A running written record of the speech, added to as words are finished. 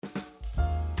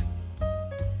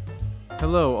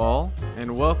Hello, all,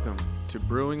 and welcome to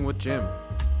Brewing with Jim,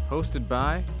 hosted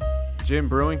by Jim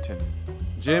Brewington.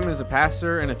 Jim is a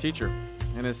pastor and a teacher,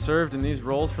 and has served in these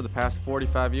roles for the past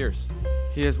 45 years.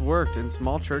 He has worked in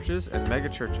small churches and mega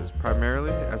churches, primarily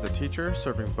as a teacher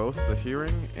serving both the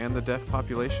hearing and the deaf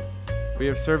population. We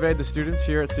have surveyed the students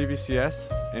here at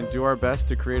CVCS and do our best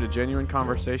to create a genuine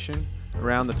conversation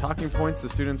around the talking points the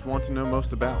students want to know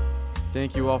most about.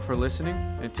 Thank you all for listening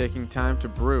and taking time to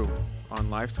brew on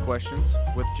Life's Questions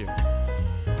with Jim.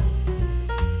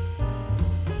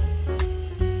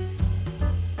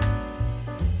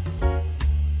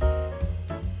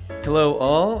 Hello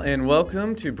all, and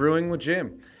welcome to Brewing with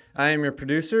Jim. I am your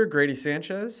producer, Grady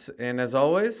Sanchez, and as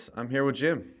always, I'm here with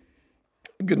Jim.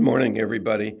 Good morning,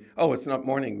 everybody. Oh, it's not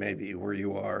morning maybe where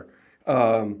you are.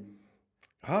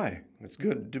 Hi, it's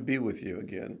good to be with you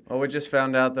again. Well, we just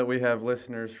found out that we have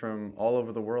listeners from all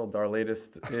over the world. Our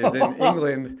latest is in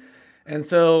England. And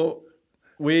so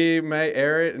we may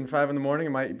air it in 5 a.m. It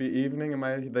might be evening.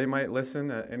 They might listen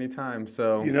at any time.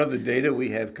 So you know, the data we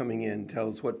have coming in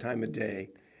tells what time of day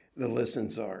the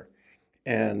listens are.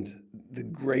 And the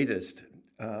greatest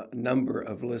number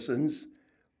of listens,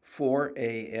 4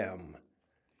 a.m.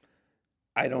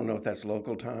 I don't know if that's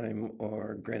local time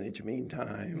or Greenwich Mean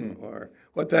Time or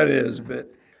what that is,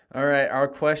 but... All right, our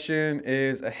question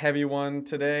is a heavy one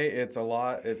today. It's a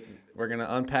lot. We're going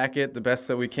to unpack it the best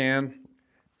that we can.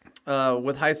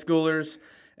 With high schoolers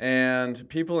and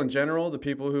people in general, the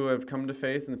people who have come to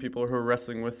faith and the people who are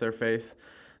wrestling with their faith,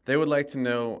 they would like to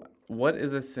know what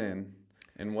is a sin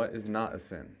and what is not a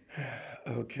sin.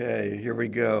 Okay, here we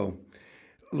go.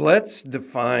 Let's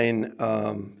define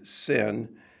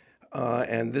sin.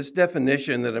 And this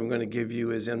definition that I'm going to give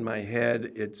you is in my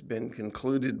head. It's been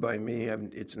concluded by me.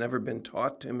 It's never been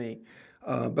taught to me,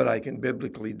 but I can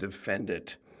biblically defend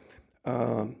it.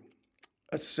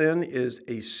 A sin is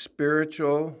a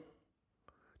spiritual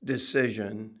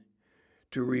decision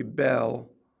to rebel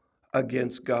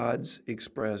against God's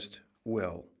expressed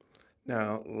will.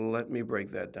 Now, let me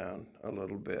break that down a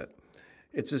little bit.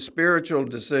 It's a spiritual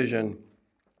decision.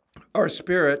 Our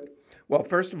spirit, well,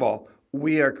 first of all,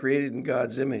 we are created in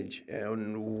God's image.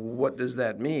 And what does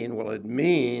that mean? Well, it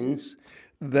means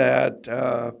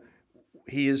that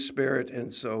He is spirit,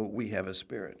 and so we have a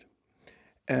spirit.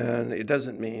 And it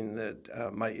doesn't mean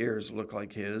that my ears look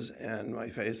like His and my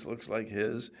face looks like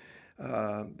His,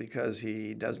 because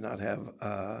He does not have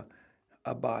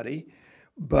a body.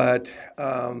 But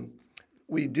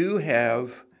we do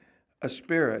have a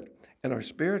spirit, and our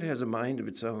spirit has a mind of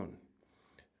its own.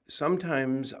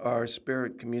 Sometimes our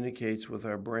spirit communicates with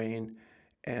our brain,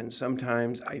 and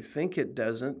sometimes I think it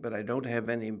doesn't, but I don't have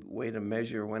any way to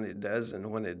measure when it does and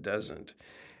when it doesn't.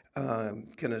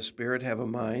 Can a spirit have a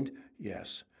mind?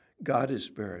 Yes. God is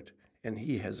spirit, and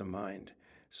He has a mind.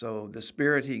 So the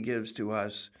spirit He gives to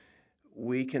us,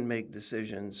 we can make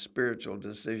decisions, spiritual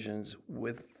decisions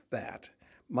with that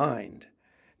mind.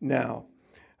 Now,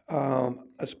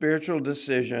 a spiritual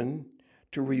decision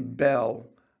to rebel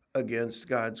against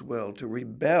God's will. To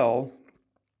rebel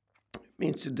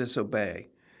means to disobey.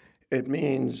 It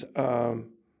means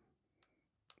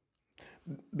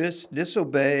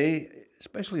disobey,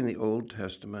 especially in the Old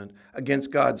Testament,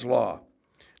 against God's law.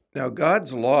 Now,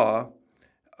 God's law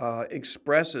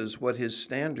expresses what His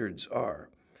standards are.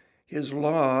 His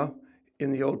law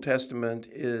in the Old Testament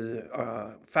is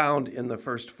found in the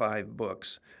first 5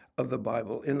 books of the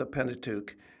Bible, in the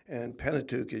Pentateuch. And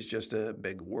Pentateuch is just a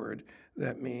big word.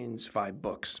 That means 5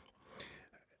 books.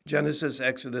 Genesis,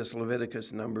 Exodus,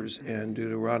 Leviticus, Numbers, and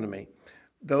Deuteronomy.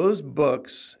 Those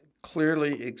books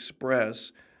clearly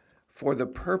express, for the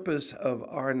purpose of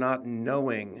our not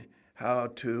knowing how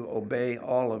to obey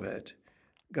all of it,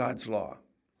 God's law.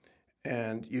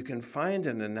 And you can find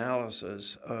an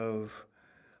analysis of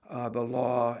the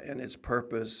law and its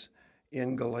purpose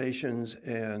in Galatians,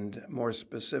 and more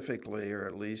specifically, or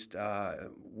at least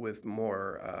with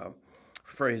more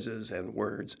phrases and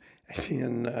words,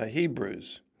 in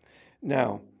Hebrews.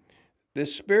 Now,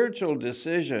 this spiritual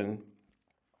decision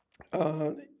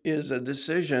is a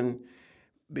decision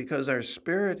because our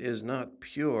spirit is not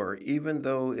pure, even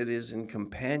though it is in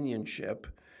companionship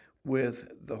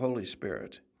with the Holy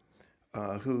Spirit,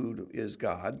 who is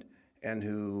God and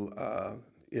who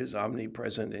is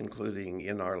omnipresent, including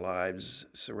in our lives,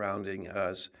 surrounding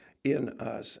us, in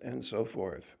us, and so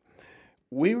forth.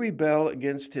 We rebel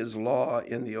against His law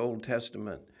in the Old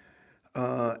Testament,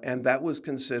 and that was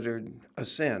considered a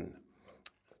sin.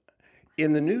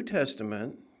 In the New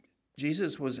Testament,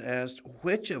 Jesus was asked,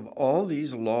 which of all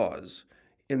these laws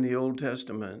in the Old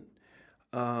Testament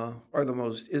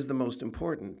is the most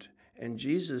important? And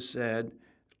Jesus said,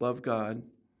 love God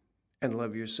and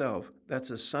love yourself.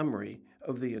 That's a summary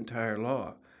of the entire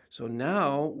law. So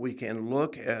now we can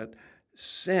look at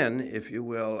sin, if you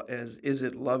will, as is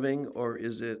it loving or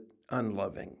is it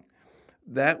unloving?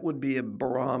 That would be a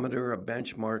barometer, a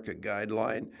benchmark, a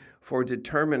guideline for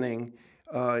determining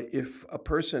if a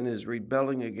person is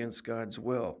rebelling against God's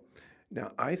will.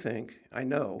 Now, I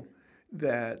know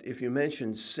that if you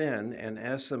mention sin and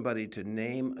ask somebody to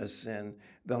name a sin,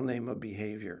 they'll name a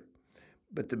behavior.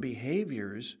 But the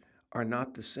behaviors are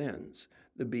not the sins.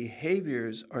 The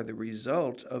behaviors are the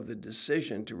result of the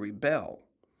decision to rebel.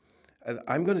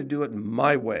 I'm going to do it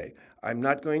my way. I'm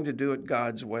not going to do it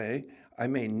God's way. I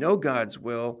may know God's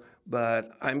will,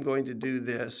 but I'm going to do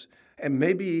this. And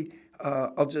maybe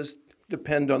I'll just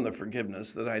depend on the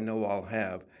forgiveness that I know I'll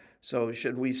have. So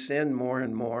should we sin more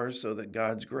and more so that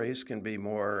God's grace can be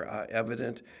more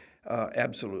evident?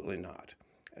 Absolutely not.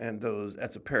 And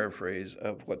that's a paraphrase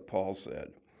of what Paul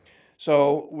said.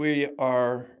 So we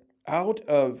are out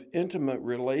of intimate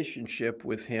relationship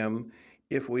with him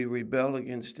if we rebel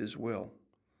against his will.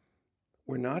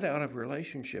 We're not out of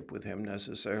relationship with him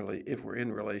necessarily if we're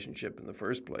in relationship in the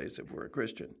first place, if we're a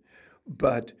Christian.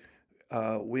 But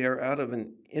we are out of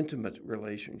an intimate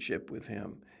relationship with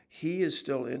him. He is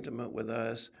still intimate with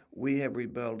us. We have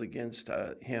rebelled against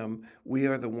him. We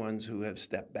are the ones who have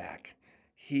stepped back.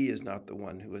 He is not the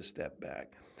one who has stepped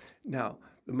back. Now,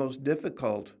 the most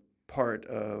difficult part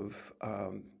of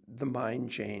the mind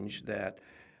change that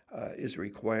is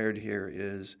required here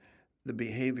is the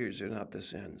behaviors are not the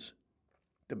sins.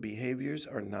 The behaviors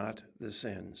are not the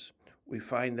sins. We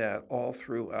find that all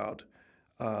throughout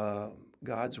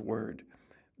God's word.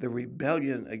 The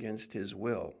rebellion against his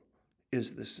will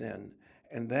is the sin.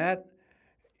 And that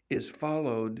is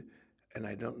followed, and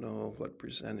I don't know what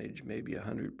percentage, maybe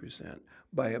 100%,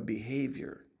 by a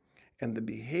behavior. And the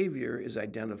behavior is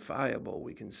identifiable.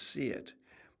 We can see it.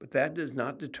 But that does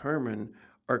not determine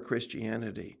our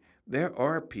Christianity. There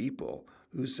are people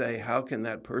who say, how can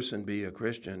that person be a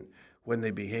Christian when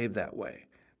they behave that way?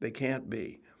 They can't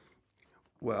be.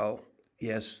 Well,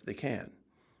 yes, they can.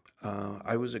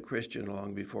 I was a Christian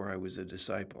long before I was a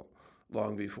disciple,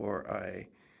 long before I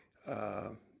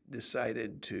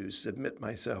decided to submit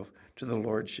myself to the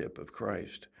Lordship of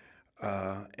Christ.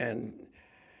 And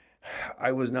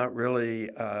I was not really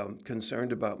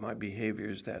concerned about my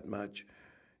behaviors that much.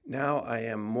 Now I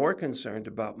am more concerned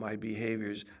about my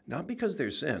behaviors, not because they're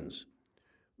sins,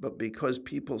 but because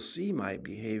people see my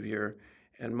behavior,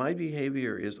 and my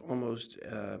behavior is almost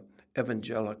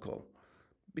evangelical,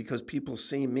 because people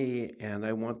see me and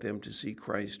I want them to see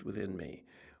Christ within me,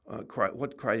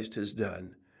 what Christ has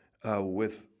done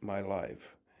with my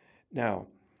life. Now,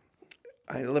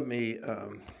 let me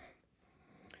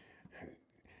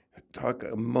talk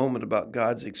a moment about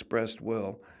God's expressed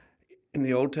will. In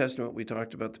the Old Testament, we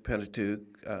talked about the Pentateuch,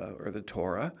 or the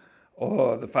Torah,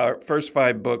 or the first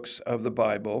 5 books of the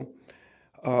Bible.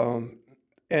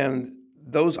 And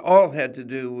those all had to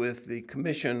do with the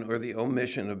commission or the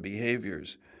omission of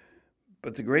behaviors.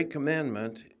 But the Great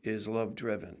Commandment is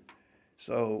love-driven.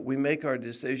 So we make our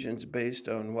decisions based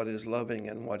on what is loving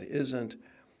and what isn't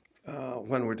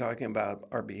when we're talking about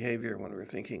our behavior, when we're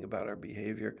thinking about our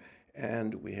behavior,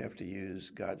 and we have to use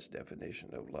God's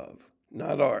definition of love,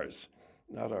 not ours.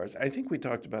 Not ours. I think we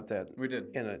talked about that. We did.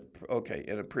 In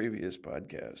a previous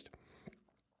podcast.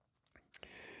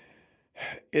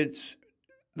 It's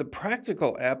the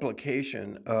practical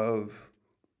application of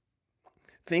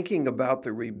thinking about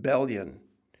the rebellion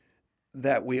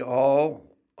that we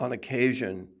all, on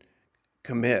occasion,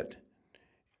 commit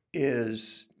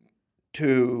is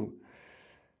to,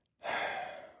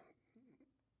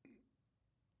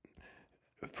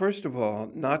 first of all,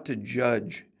 not to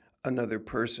judge another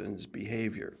person's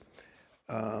behavior.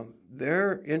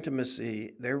 Their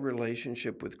intimacy, their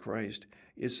relationship with Christ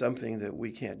is something that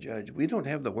we can't judge. We don't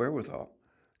have the wherewithal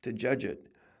to judge it.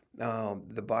 Now,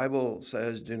 the Bible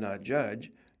says do not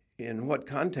judge. In what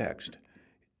context?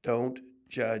 Don't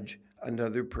judge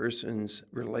another person's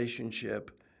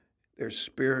relationship, their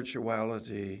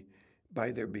spirituality,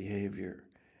 by their behavior.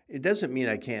 It doesn't mean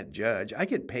I can't judge. I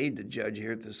get paid to judge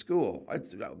here at the school.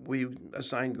 We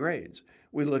assign grades.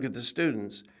 We look at the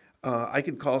students. I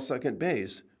could call second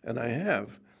base, and I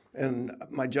have. And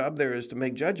my job there is to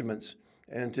make judgments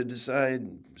and to decide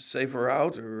safe or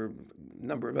out or a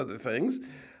number of other things.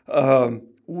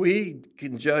 We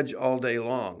can judge all day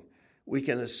long. We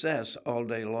can assess all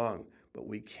day long, but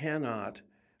we cannot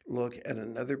look at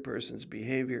another person's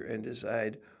behavior and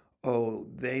decide, oh,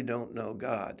 they don't know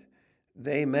God.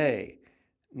 They may.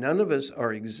 None of us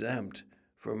are exempt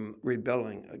from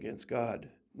rebelling against God.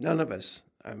 None of us.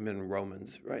 I'm in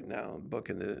Romans right now, a book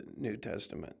in the New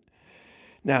Testament.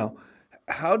 Now,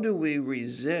 how do we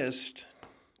resist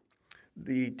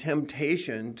the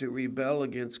temptation to rebel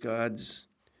against God's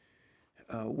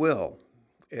will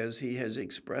as he has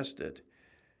expressed it?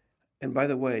 And by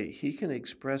the way, he can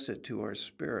express it to our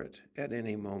spirit at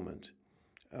any moment.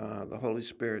 The Holy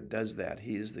Spirit does that.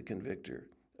 He is the convictor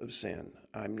of sin.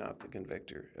 I'm not the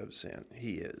convictor of sin.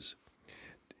 He is.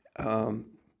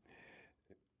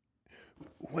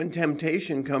 When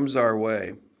temptation comes our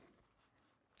way,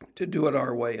 to do it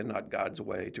our way and not God's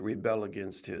way, to rebel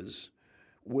against his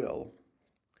will,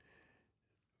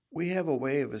 we have a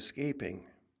way of escaping.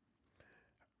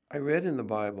 I read in the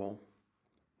Bible,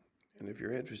 and if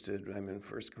you're interested, I'm in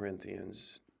 1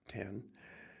 Corinthians 10.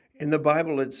 In the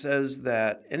Bible, it says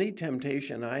that any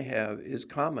temptation I have is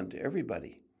common to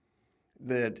everybody,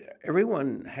 that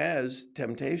everyone has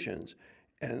temptations.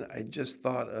 And I just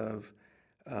thought of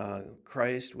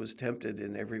Christ was tempted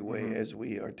in every way as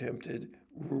we are tempted.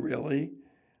 Really?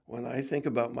 When I think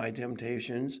about my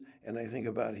temptations and I think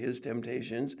about his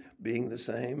temptations being the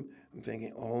same, I'm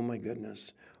thinking, oh my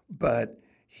goodness. But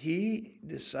he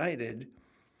decided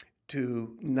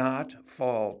to not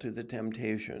fall to the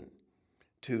temptation,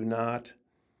 to not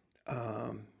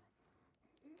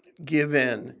give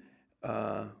in,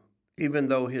 even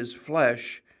though his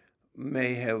flesh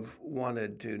may have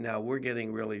wanted to. Now, we're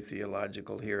getting really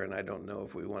theological here, and I don't know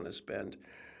if we want to spend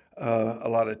a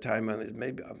lot of time on it.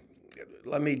 Maybe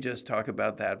let me just talk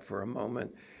about that for a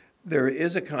moment. There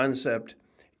is a concept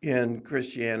in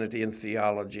Christianity and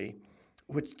theology,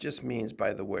 which just means,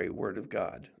 by the way, Word of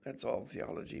God. That's all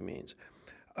theology means.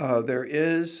 There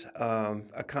is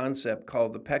a concept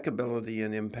called the peccability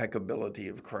and impeccability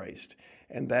of Christ,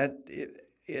 and that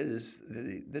is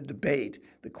the debate,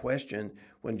 the question,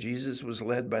 when Jesus was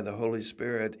led by the Holy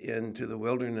Spirit into the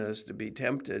wilderness to be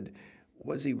tempted,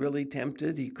 was he really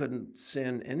tempted? He couldn't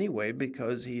sin anyway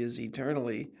because he is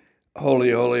eternally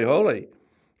holy, holy, holy.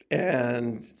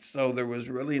 And so there was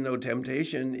really no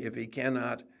temptation if he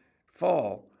cannot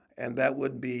fall. And that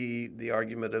would be the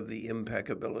argument of the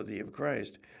impeccability of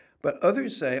Christ. But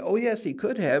others say, oh, yes, he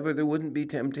could have, or there wouldn't be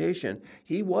temptation.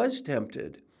 He was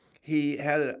tempted. He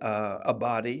had a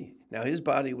body. Now, his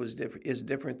body is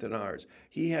different than ours.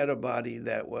 He had a body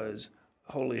that was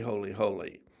holy, holy,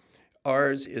 holy.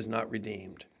 Ours is not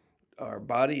redeemed. Our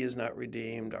body is not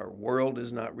redeemed. Our world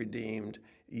is not redeemed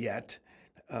yet.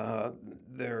 And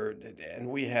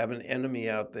we have an enemy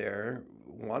out there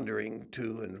wandering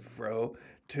to and fro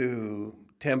to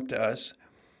tempt us.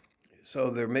 So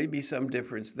there may be some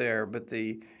difference there, but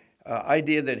the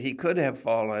idea that he could have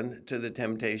fallen to the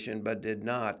temptation but did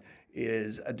not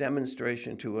is a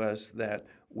demonstration to us that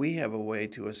we have a way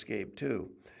to escape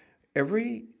too.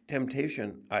 Every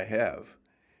temptation I have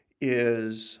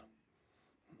is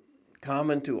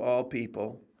common to all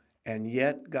people, and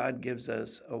yet God gives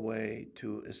us a way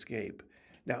to escape.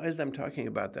 Now, as I'm talking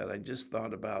about that, I just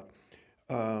thought about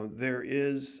there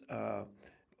is a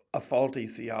faulty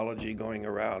theology going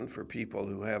around for people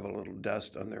who have a little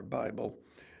dust on their Bible.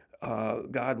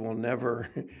 God will never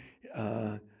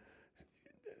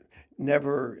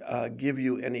give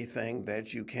you anything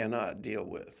that you cannot deal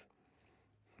with.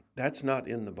 That's not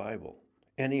in the Bible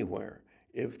anywhere.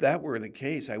 If that were the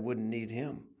case, I wouldn't need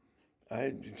him.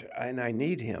 I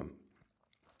need him.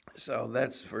 So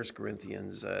that's 1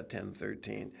 Corinthians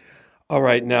 10:13. All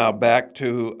right, now back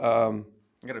to...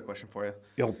 I got a question for you.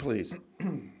 Oh, please.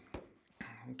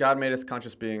 God made us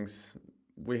conscious beings.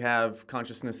 We have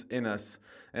consciousness in us,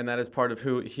 and that is part of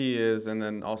who he is, and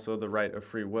then also the right of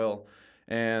free will.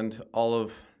 And all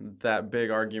of that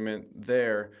big argument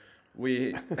there,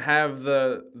 we have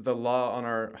the law on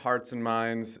our hearts and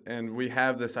minds, and we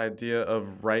have this idea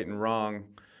of right and wrong.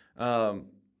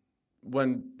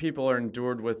 When people are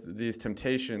endured with these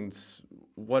temptations,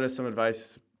 what is some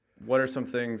advice? What are some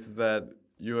things that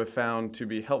you have found to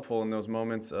be helpful in those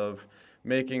moments of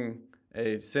making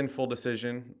a sinful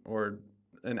decision or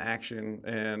an action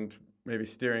and maybe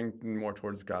steering more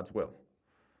towards God's will?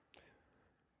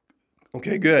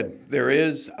 Okay, good. There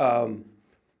is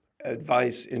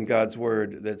advice in God's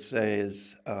word that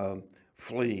says,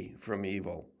 flee from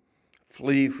evil.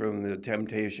 Flee from the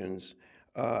temptations.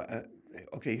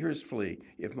 Okay, here's flee.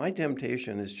 If my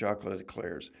temptation is chocolate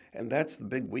eclairs, and that's the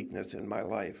big weakness in my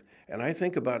life, and I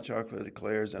think about chocolate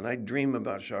eclairs, and I dream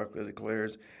about chocolate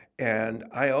eclairs, and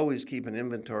I always keep an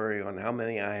inventory on how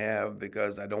many I have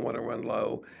because I don't want to run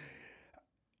low.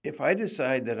 If I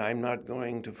decide that I'm not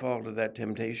going to fall to that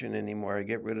temptation anymore, I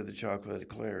get rid of the chocolate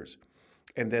eclairs.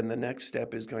 And then the next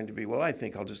step is going to be, well, I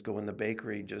think I'll just go in the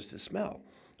bakery just to smell.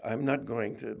 I'm not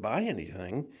going to buy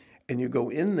anything. And you go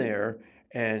in there,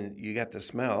 and you got the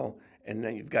smell, and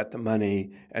then you've got the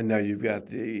money, and now you've got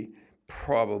the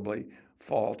probably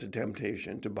fall to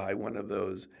temptation to buy one of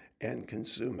those and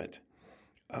consume it.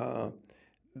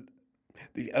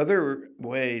 The other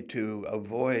way to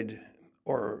avoid,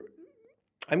 or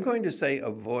I'm going to say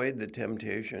avoid the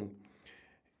temptation,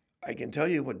 I can tell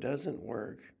you what doesn't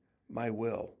work, my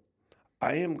will.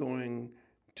 I am going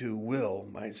to will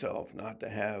myself not to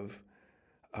have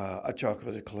a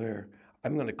chocolate eclair.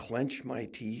 I'm going to clench my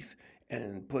teeth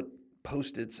and put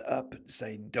Post-its up,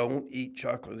 say, don't eat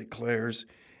chocolate eclairs,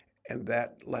 and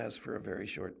that lasts for a very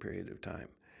short period of time.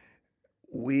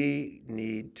 We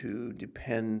need to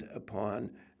depend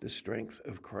upon the strength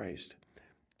of Christ.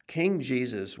 King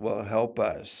Jesus will help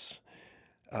us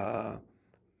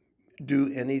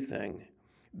do anything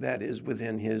that is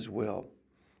within his will.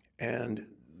 And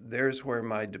there's where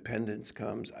my dependence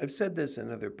comes. I've said this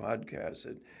in other podcasts,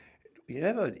 that you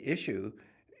have an issue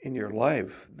in your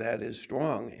life that is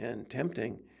strong and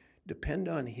tempting, depend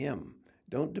on him.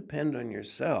 Don't depend on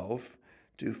yourself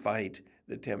to fight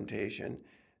the temptation.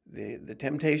 The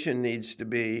temptation needs to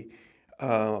be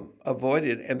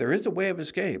avoided, and there is a way of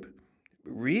escape.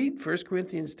 Read 1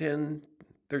 Corinthians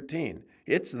 10:13.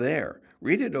 It's there.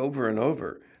 Read it over and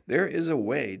over. There is a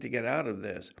way to get out of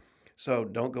this. So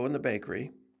don't go in the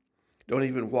bakery. Don't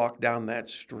even walk down that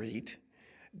street.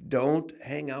 Don't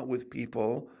hang out with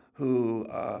people who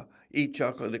eat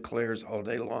chocolate eclairs all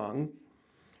day long.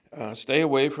 Stay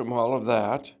away from all of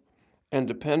that and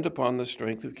depend upon the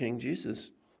strength of King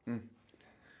Jesus.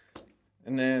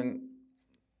 And then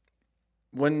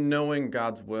when knowing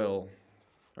God's will,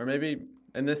 or maybe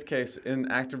in this case, an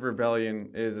act of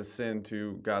rebellion is a sin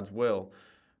to God's will,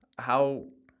 how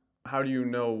do you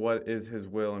know what is his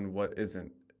will and what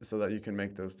isn't so that you can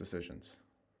make those decisions?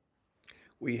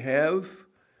 We have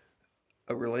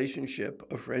a relationship,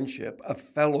 a friendship, a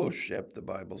fellowship, the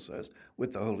Bible says,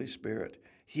 with the Holy Spirit.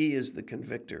 He is the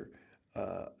convictor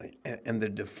and the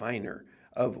definer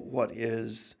of what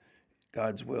is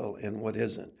God's will and what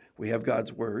isn't. We have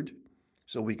God's Word,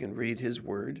 so we can read his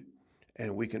Word, and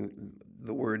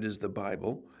the Word is the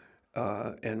Bible,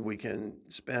 and we can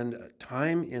spend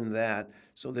time in that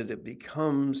so that it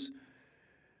becomes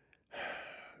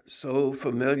so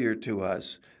familiar to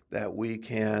us that we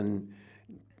can,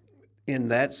 in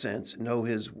that sense, know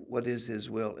what is his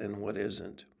will and what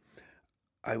isn't.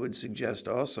 I would suggest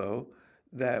also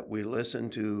that we listen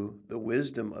to the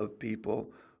wisdom of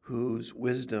people whose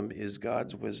wisdom is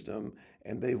God's wisdom,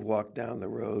 and they've walked down the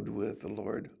road with the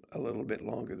Lord a little bit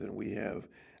longer than we have.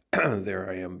 There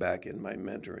I am back in my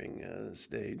mentoring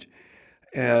stage.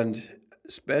 And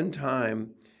spend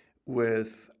time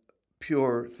with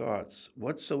pure thoughts.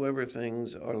 Whatsoever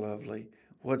things are lovely,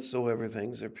 whatsoever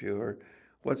things are pure,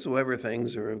 whatsoever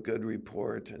things are of good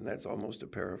report, and that's almost a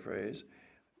paraphrase.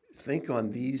 Think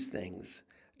on these things.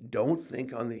 Don't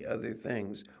think on the other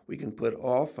things. We can put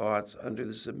all thoughts under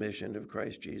the submission of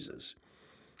Christ Jesus.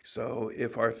 So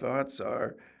if our thoughts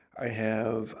are, I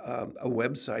have a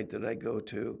website that I go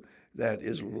to that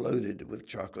is loaded with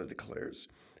chocolate eclairs,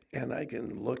 and I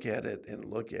can look at it,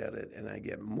 and I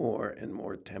get more and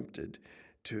more tempted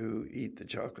to eat the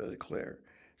chocolate eclair.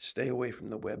 Stay away from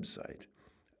the website.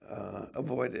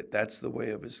 Avoid it. That's the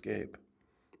way of escape.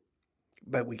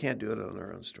 But we can't do it on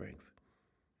our own strength.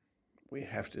 We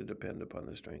have to depend upon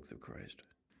the strength of Christ.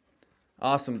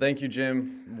 Awesome. Thank you,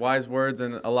 Jim. Wise words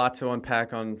and a lot to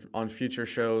unpack on future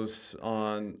shows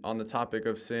on the topic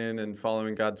of sin and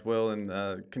following God's will,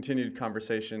 and continued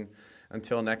conversation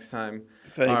until next time.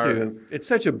 Thank you. It's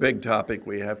such a big topic.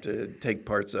 We have to take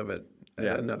parts of it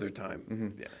at another time.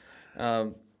 Mm-hmm. Yeah.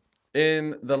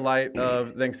 In the light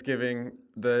of Thanksgiving,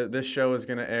 this show is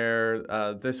going to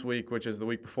air this week, which is the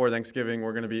week before Thanksgiving.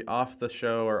 We're going to be off the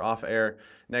show or off air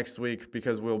next week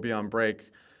because we'll be on break.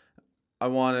 I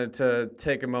wanted to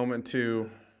take a moment to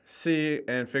see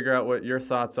and figure out what your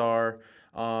thoughts are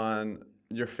on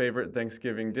your favorite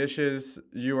Thanksgiving dishes.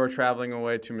 You are traveling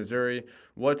away to Missouri.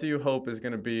 What do you hope is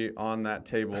going to be on that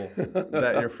table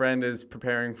that your friend is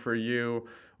preparing for you?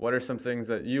 What are some things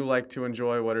that you like to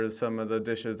enjoy? What are some of the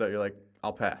dishes that you're like,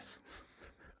 I'll pass?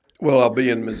 Well, I'll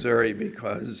be in Missouri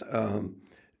because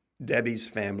Debbie's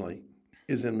family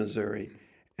is in Missouri.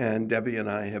 And Debbie and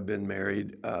I have been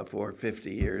married for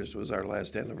 50 years, was our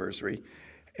last anniversary.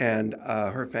 And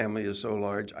her family is so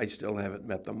large, I still haven't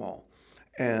met them all.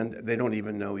 And they don't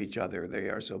even know each other. They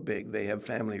are so big. They have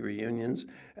family reunions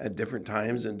at different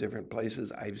times in different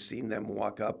places. I've seen them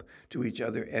walk up to each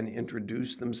other and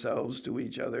introduce themselves to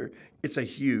each other. It's a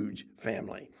huge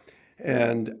family.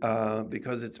 And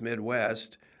because it's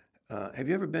Midwest, Have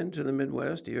you ever been to the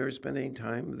Midwest? Do you ever spend any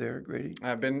time there, Grady?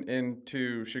 I've been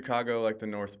into Chicago, like the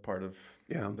north part of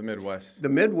the Midwest. The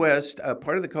Midwest,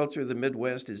 part of the culture of the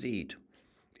Midwest is eat.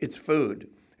 It's food.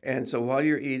 And so while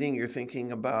you're eating, you're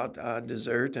thinking about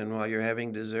dessert. And while you're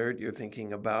having dessert, you're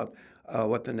thinking about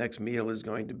what the next meal is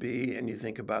going to be. And you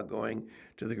think about going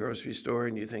to the grocery store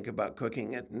and you think about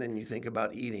cooking it. And then you think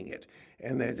about eating it.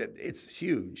 And it's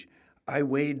huge. I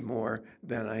weighed more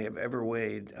than I have ever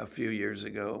weighed a few years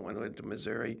ago when I went to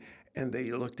Missouri. And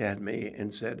they looked at me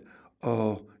and said,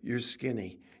 "Oh, you're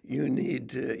skinny. You need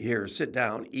to, here, sit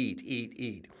down, eat, eat,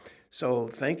 eat." So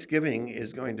Thanksgiving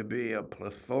is going to be a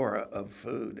plethora of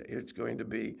food. It's going to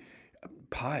be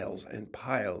piles and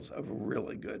piles of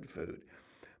really good food.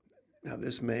 Now,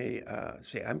 this may I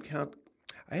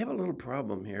have a little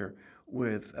problem here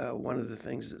with one of the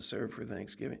things that's served for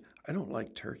Thanksgiving. I don't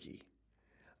like turkey.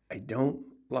 I don't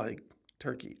like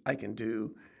turkey. I can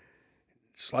do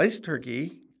sliced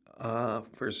turkey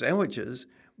for sandwiches,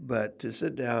 but to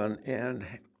sit down and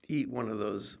eat one of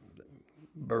those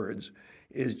birds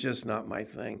is just not my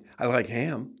thing. I like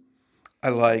ham. I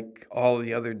like all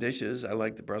the other dishes. I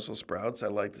like the Brussels sprouts. I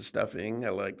like the stuffing. I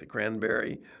like the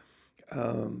cranberry.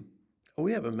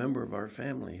 We have a member of our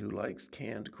family who likes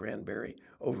canned cranberry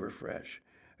over fresh.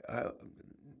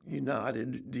 You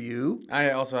nodded. Do you?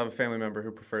 I also have a family member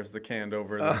who prefers the canned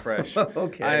over the fresh.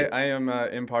 Okay. I am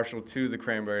impartial to the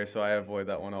cranberry, so I avoid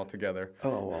that one altogether.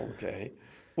 Oh, okay.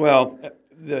 Well,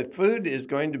 the food is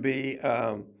going to be,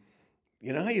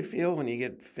 you know how you feel when you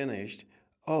get finished?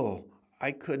 Oh,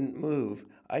 I couldn't move.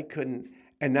 I couldn't.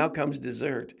 And now comes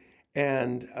dessert.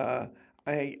 And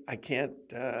I can't,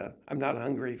 I'm not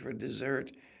hungry for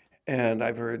dessert. And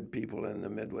I've heard people in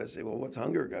the Midwest say, well, what's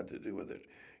hunger got to do with it?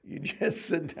 You just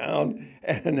sit down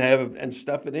and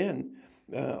stuff it in,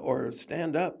 or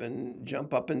stand up and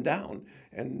jump up and down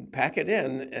and pack it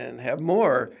in and have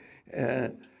more.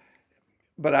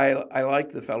 But I like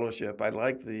the fellowship. I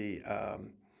like the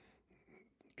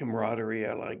camaraderie.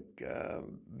 I like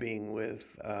being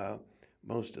with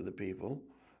most of the people.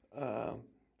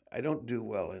 I don't do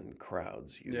well in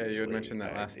crowds usually. Yeah, you had mentioned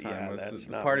that last time.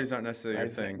 Yeah, parties aren't necessarily your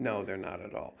thing. No, they're not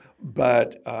at all.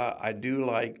 But I do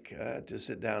like to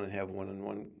sit down and have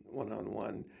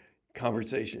one-on-one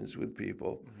conversations with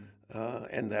people.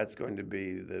 And that's going to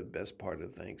be the best part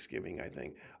of Thanksgiving, I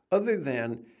think. Other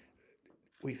than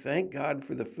we thank God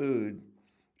for the food,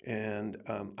 and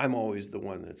I'm always the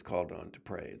one that's called on to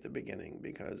pray at the beginning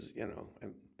because,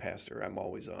 I'm pastor, I'm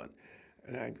always on.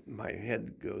 And my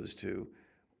head goes to,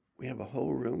 we have a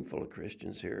whole room full of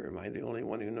Christians here. Am I the only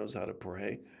one who knows how to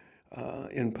pray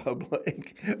in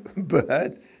public?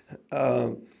 But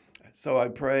so I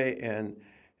pray, and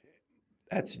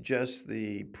that's just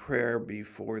the prayer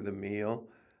before the meal.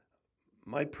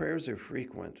 My prayers are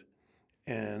frequent,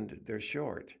 and they're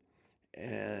short.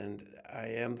 And I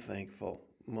am thankful.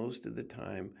 Most of the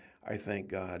time, I thank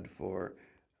God for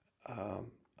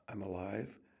I'm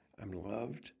alive, I'm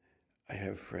loved, I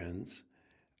have friends,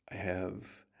 I have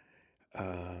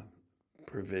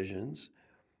provisions.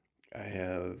 I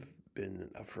have been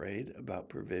afraid about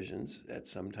provisions at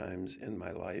some times in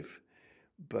my life,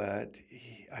 but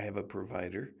I have a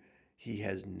provider. He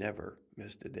has never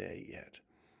missed a day yet,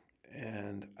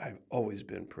 and I've always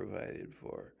been provided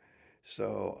for.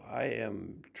 So I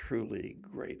am truly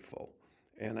grateful,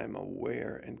 and I'm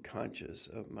aware and conscious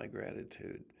of my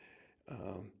gratitude.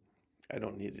 I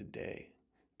don't need a day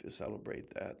to celebrate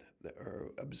that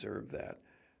or observe that.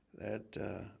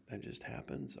 That just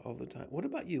happens all the time. What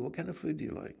about you? What kind of food do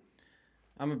you like?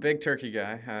 I'm a big turkey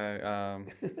guy.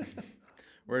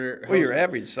 You're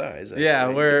average size. Actually. Yeah,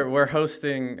 we're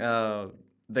hosting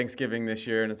Thanksgiving this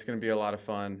year, and it's going to be a lot of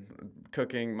fun.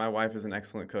 Cooking. My wife is an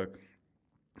excellent cook.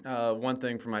 One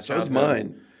thing from my childhood. So's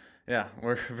mine. Yeah,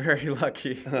 we're very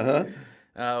lucky.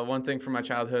 Uh-huh. One thing from my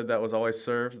childhood that was always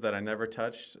served that I never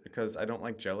touched because I don't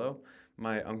like Jell-O.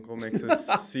 My uncle makes this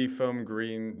seafoam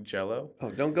green Jell-O. Oh,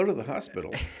 don't go to the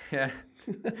hospital. Yeah,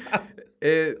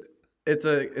 it's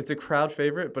a crowd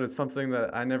favorite, but it's something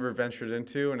that I never ventured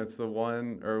into, and it's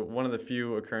one of the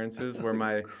few occurrences where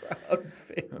my crowd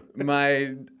favorite.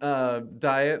 My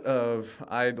diet of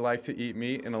I'd like to eat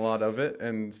meat and a lot of it,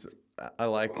 and I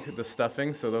like the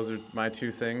stuffing. So those are my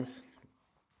two things.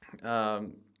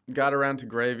 Got around to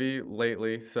gravy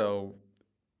lately, so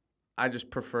I just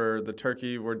prefer the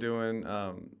turkey. We're doing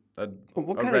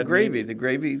what kind of gravy? Meat. The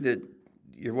gravy that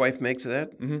your wife makes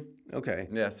that? Mm-hmm. Okay.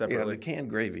 Yeah, separately. Yeah, the canned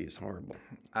gravy is horrible.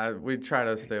 We try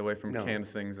to stay away from canned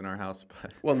things in our house.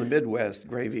 But well, in the Midwest,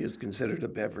 gravy is considered a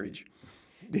beverage.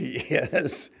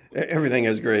 Yes, everything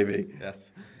is gravy.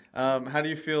 Yes. How do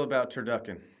you feel about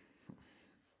turducken?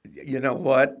 You know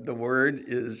what? The word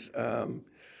is, what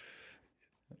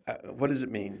does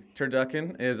it mean?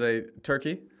 Turducken is a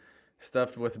turkey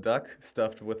stuffed with duck,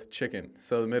 stuffed with chicken.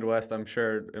 So the Midwest, I'm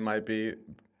sure it might be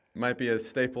a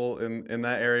staple in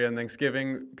that area in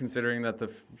Thanksgiving, considering that the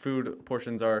food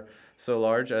portions are so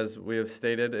large. As we have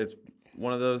stated, it's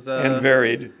one of those... and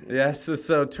varied. Yes,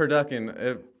 so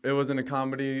Turducken, it was in a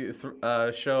comedy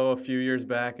show a few years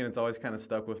back, and it's always kind of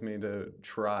stuck with me to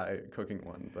try cooking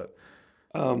one. But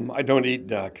I don't eat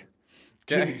duck.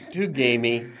 Okay. Too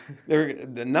gamey. There are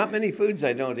not many foods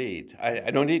I don't eat.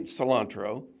 I don't eat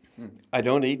cilantro. I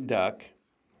don't eat duck.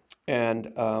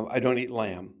 And I don't eat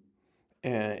lamb.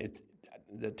 And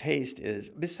the taste is,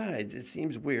 besides, it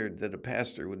seems weird that a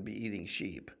pastor would be eating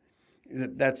sheep.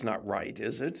 That's not right,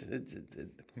 is it?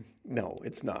 No,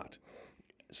 it's not.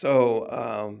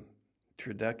 So,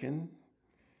 turducken,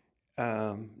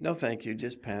 no thank you,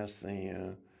 just pass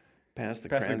the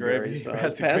cranberry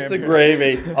sauce. Pass the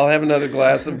gravy. I'll have another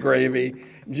glass of gravy,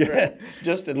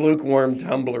 just a lukewarm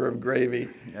tumbler of gravy.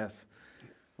 Yes.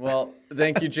 Well,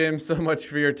 thank you, Jim, so much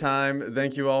for your time.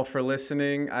 Thank you all for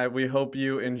listening. We hope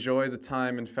you enjoy the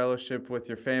time in fellowship with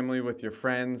your family, with your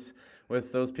friends,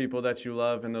 with those people that you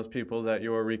love and those people that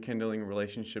you are rekindling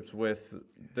relationships with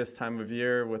this time of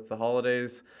year, with the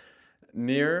holidays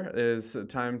near. Is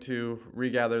time to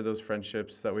regather those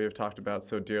friendships that we have talked about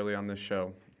so dearly on this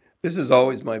show. This is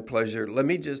always my pleasure. Let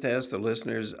me just ask the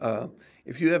listeners,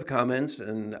 if you have comments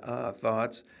and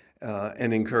thoughts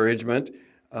and encouragement,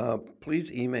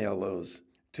 please email those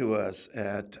to us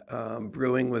at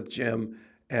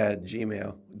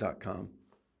brewingwithjim@gmail.com.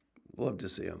 Love to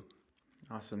see them.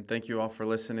 Awesome. Thank you all for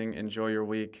listening. Enjoy your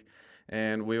week.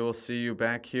 And we will see you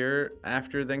back here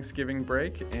after Thanksgiving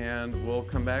break, and we'll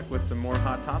come back with some more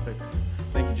hot topics.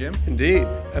 Thank you, Jim. Indeed.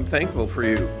 I'm thankful for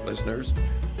you, listeners.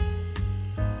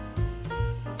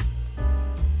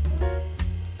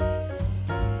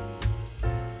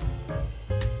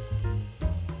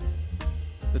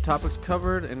 The topics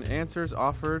covered and answers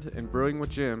offered in Brewing with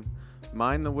Jim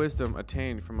mine the wisdom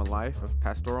attained from a life of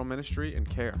pastoral ministry and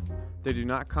care. They do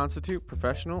not constitute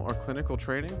professional or clinical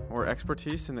training or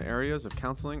expertise in the areas of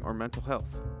counseling or mental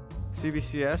health.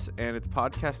 CVCS and its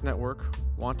podcast network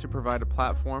want to provide a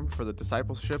platform for the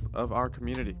discipleship of our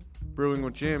community. Brewing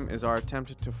with Jim is our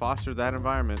attempt to foster that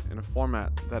environment in a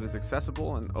format that is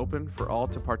accessible and open for all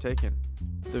to partake in.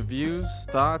 The views,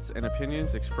 thoughts, and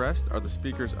opinions expressed are the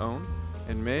speaker's own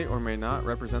and may or may not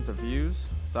represent the views,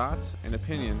 thoughts, and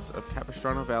opinions of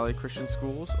Capistrano Valley Christian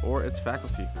Schools or its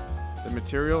faculty. The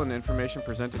material and information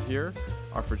presented here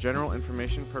are for general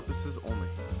information purposes only.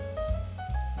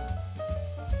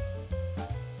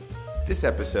 This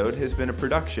episode has been a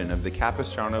production of the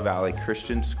Capistrano Valley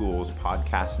Christian Schools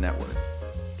Podcast Network.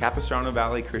 Capistrano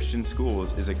Valley Christian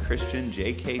Schools is a Christian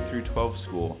JK-12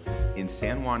 school in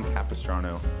San Juan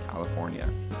Capistrano, California.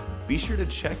 Be sure to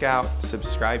check out,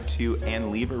 subscribe to, and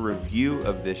leave a review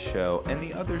of this show and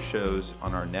the other shows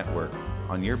on our network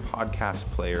on your podcast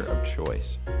player of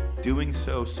choice. Doing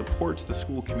so supports the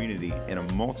school community in a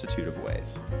multitude of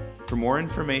ways. For more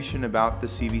information about the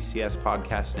CVCS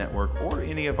Podcast Network or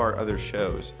any of our other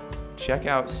shows, check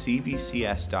out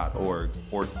cvcs.org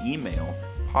or email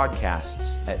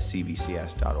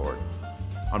podcasts@cvcs.org.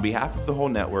 On behalf of the whole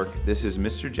network, this is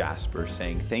Mr. Jasper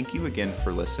saying thank you again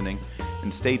for listening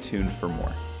and stay tuned for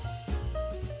more.